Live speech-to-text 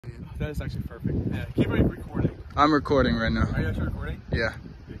That is actually perfect. Yeah, keep it recording. I'm recording right now. Are you actually recording? Yeah.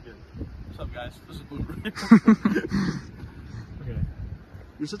 Okay, good. What's up, guys? This is Bloopers. Okay.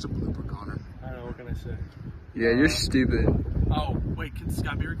 You're such a blooper, Connor. I don't know, what can I say? Yeah, you're stupid. Oh, wait, can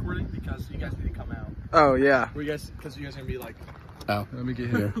Scott be recording? Because you guys need to come out. Oh, yeah. Because you guys are going to be like... Oh. Let me get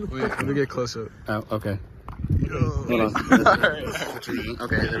here. Wait, let me get close up. Oh, okay. Hold on.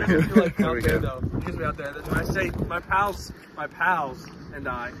 Okay, there we go. Like, there we go. Though. You guys be out there. When I say my pals and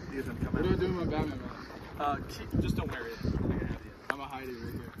I, you guys are going to come out. What do I do with my Batman mask? Just don't wear it. I'm a hidey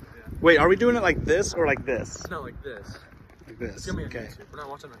right here. Yeah. Wait, are we doing it like this or like this? It's not like this. Like this. It's going to be okay. YouTube. We're not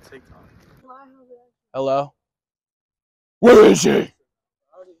watching on TikTok. Hello? Where is she?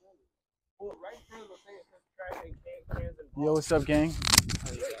 Yo, what's up, gang?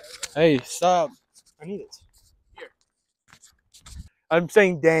 Hey, stop. I need it. Here. I'm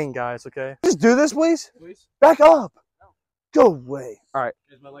saying dang, guys, okay? Just do this, please. Please? Back up. No. Go away. All right,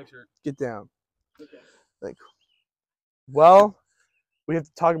 Here's my leg shirt. get down. Okay. Thank you. Well, we have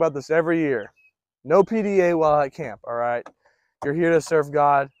to talk about this every year. No PDA while at camp, all right? You're here to serve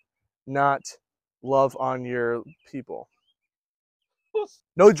God, not love on your people.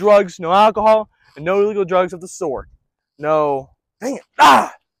 No drugs, no alcohol, and no illegal drugs of the sort. No. Dang it.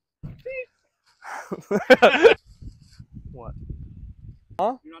 Ah! What?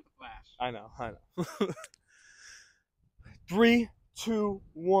 Huh? You're not the Flash. I know. 3, 2,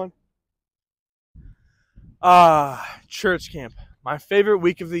 1. Church camp. My favorite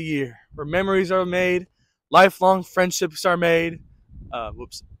week of the year. Where memories are made, lifelong friendships are made.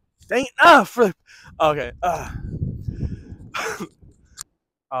 Whoops. Dang it. Flip. Okay.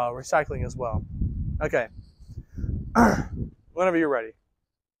 Recycling as well. Okay. Whenever you're ready.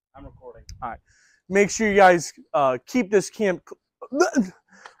 I'm recording. All right. Make sure you guys keep this camp.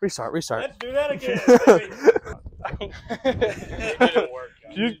 Restart. Let's do that again. It didn't work.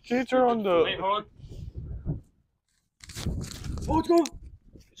 Can you turn on the? Wait, hold on. Oh, it's going.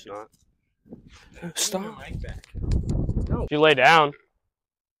 It's not. Stop. Mic back. No. If you lay down.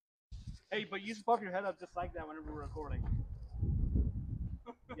 Hey, but you just pop your head up just like that whenever we're recording.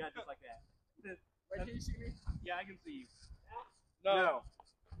 Yeah, just like that. Wait, can you see me? Yeah, I can see you. No.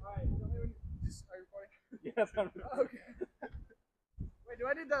 Alright, are you recording? Yes, I'm recording. Okay. Wait, do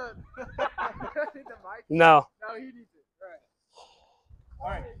I need the mic? No. No, he needs it.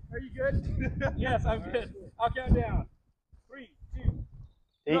 Alright. Are you good? Yes, I'm good. I'll count down. 3, 2.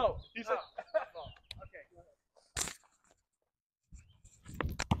 8. No, he said. Okay.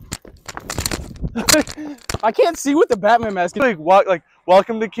 I can't see with the Batman mask. Like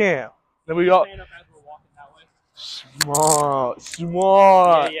welcome to camp. Then we all. Stand up as we're walking that way. Smart.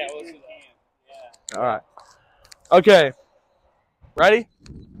 Yeah, let's do that. Yeah. All right. Okay. Ready?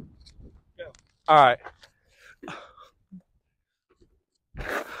 Go. All right.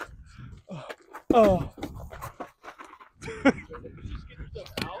 Oh.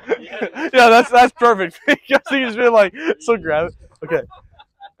 Yeah, that's perfect. Because he's been like so grab it. Okay.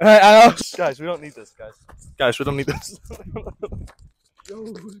 I know. Guys, we don't need this, guys. Guys, we don't need this. Yo,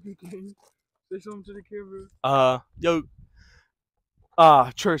 say something to the camera.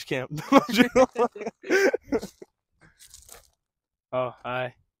 Church camp. Oh,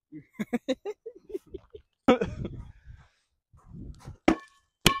 hi.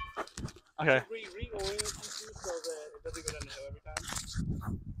 Okay. Reorient so that it doesn't go down the hill every time.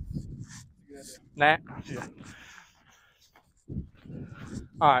 Nah. Yeah.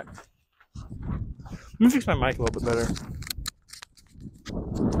 Alright. Let me fix my mic a little bit better.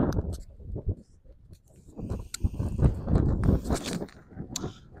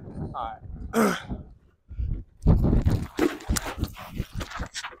 Alright.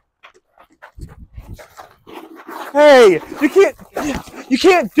 Hey, you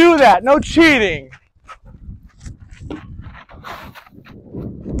can't do that. No cheating.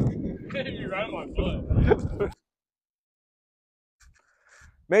 You're right on my foot.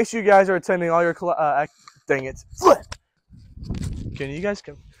 Make sure you guys are attending all your dang it. Can you guys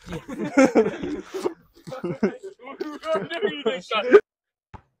come?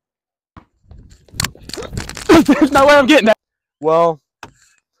 There's no way I'm getting that. Well,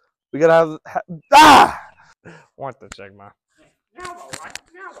 we gotta have want to check my. I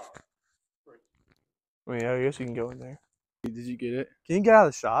mean, I guess you can go in there. Did you get it? Can you get out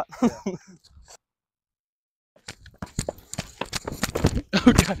of the shot? Yeah.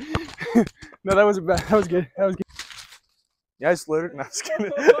 Okay. No, that wasn't bad. That was good. Yeah, I slurred. No, I'm just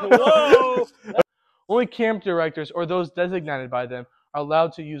kidding. Whoa! Only camp directors or those designated by them are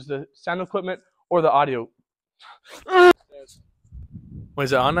allowed to use the sound equipment or the audio. Wait,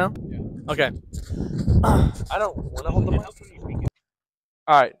 is it on now? Yeah. Okay. I don't want to hold the mic.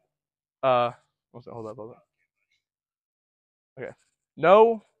 All right. Hold up. Okay.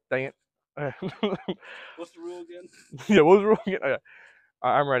 No. Dang it. Okay. What's the rule again? Yeah, what was the rule again? Okay.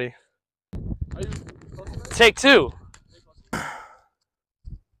 All right, I'm ready. Take two.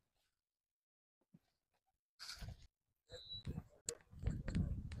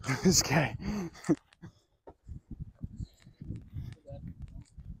 This guy.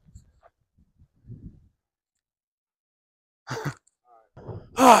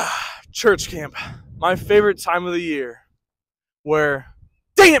 Church camp. My favorite time of the year. Where,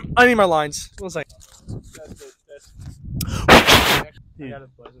 dang it, I need my lines. 1 second.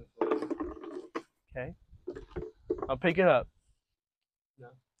 Okay. I'll pick it up. No.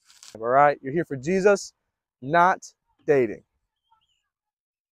 All right, you're here for Jesus, not dating.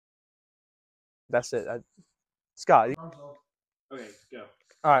 That's it. Scott. Okay, go.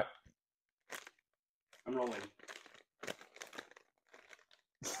 All right. I'm rolling.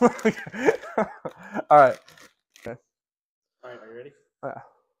 All right. Okay. All right, are you ready? Yeah.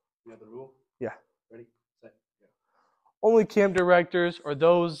 You know the rule? Yeah. Ready, set, go. Only camp directors or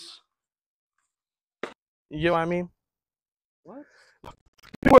those. You know what I mean? What?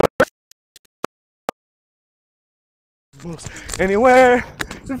 Anywhere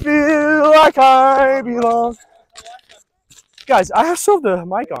to feel like I belong. Guys, I have still the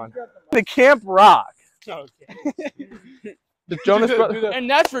mic on. The Camp Rock. Okay. The Jonas Brothers. And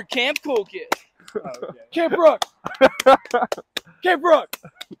that's for Camp Cool Kids. Okay. Camp Rock. Camp Rock.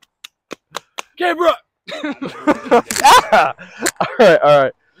 Camp Rock. Ah! All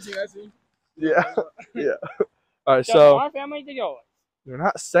right. You guys see? Yeah. All right, Tell so our family to go. you're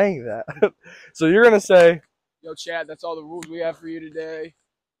not saying that. So you're gonna say, Yo, Chad, that's all the rules we have for you today.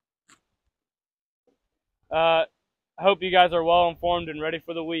 I hope you guys are well informed and ready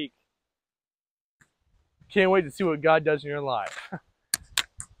for the week. can't wait to see what God does in your life.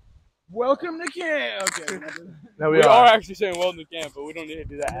 Welcome to camp. Okay. No, We are actually saying welcome to camp, but we don't need to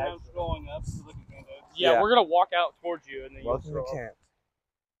do that. Now I'm scrolling up. Looking at it. Yeah, Yeah. we're gonna walk out towards you, and then you'll Welcome to scroll up. camp.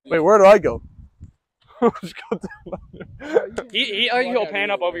 Wait, where do I go? Just go down. He'll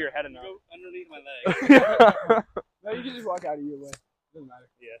pan up over your head enough. Go underneath my leg. No, you can just walk out of your way. Doesn't matter.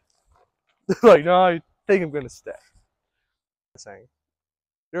 Yeah. Like, no, I think I'm gonna stay. Saying,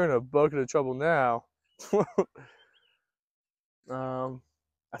 you're in a bucket of trouble now.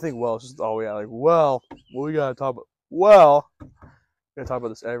 I think well is just all we got. Like, well, what we gotta talk about? Well, we gotta talk about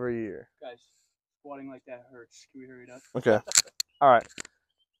this every year. Guys, squatting like that hurts. Can we hurry it up? Okay. All right.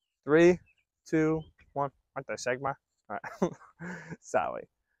 3, 2, 1. Want the Sigma? All right. Sally.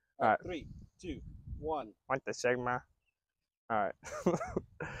 All right. 3, 2, 1. Want the Sigma? All right.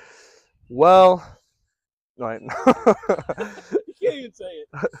 Well, right. You can't even say it.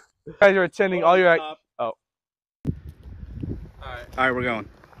 You guys are attending all your. All right, we're going.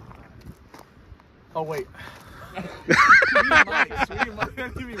 Oh wait. Give me mics.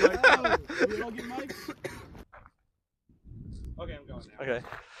 Give me mics. We all get mics? Okay, I'm going now. Okay.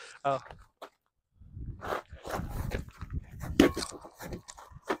 Oh.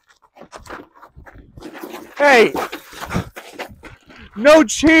 Hey! No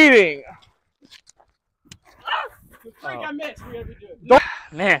cheating! I missed. We have to do it.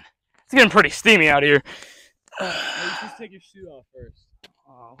 Man, it's getting pretty steamy out here. You just take your shoe off first.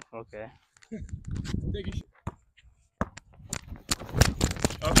 Oh, okay. Take your shoe.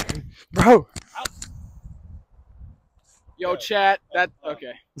 Bro! Yo, chat. That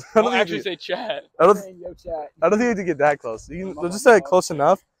okay. I I'll don't, think actually you, say chat. I, don't, Yo, chat. I don't think you have to get that close. You can just say it close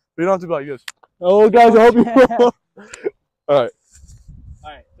enough, but you don't have to be like this. Oh, guys, I hope you Alright.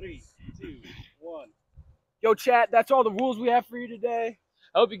 Alright, 3, 2, 1. Yo, chat. That's all the rules we have for you today.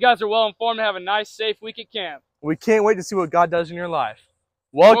 I hope you guys are well informed and have a nice, safe week at camp. We can't wait to see what God does in your life.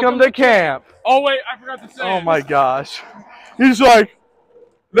 Welcome to camp! Oh, wait, I forgot to say Oh it. my gosh. He's like,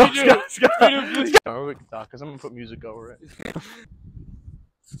 no, We do. Scott. We No, we can talk because I'm going to put music over it.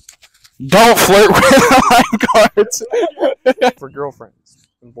 Don't flirt with line cards. For girlfriends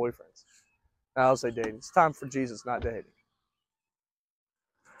and boyfriends. Now I'll say dating. It's time for Jesus, not dating.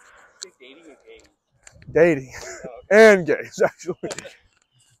 Dating or games? Dating. And gays, actually.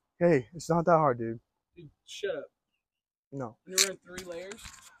 Hey, it's not that hard, dude. Dude, shut up. No. When you're wearing 3 layers.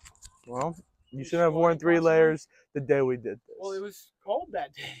 Well, you should have worn 3 layers the day we did this. Well, it was cold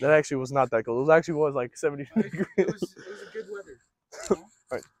that day. That actually was not that cold. It actually was like 70 degrees. It was a good weather.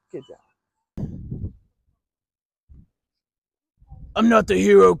 Alright, get down. I'm not the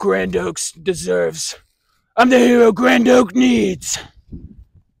hero Grand Oaks deserves. I'm the hero Grand Oak needs.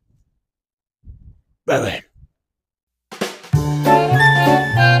 Bye-bye.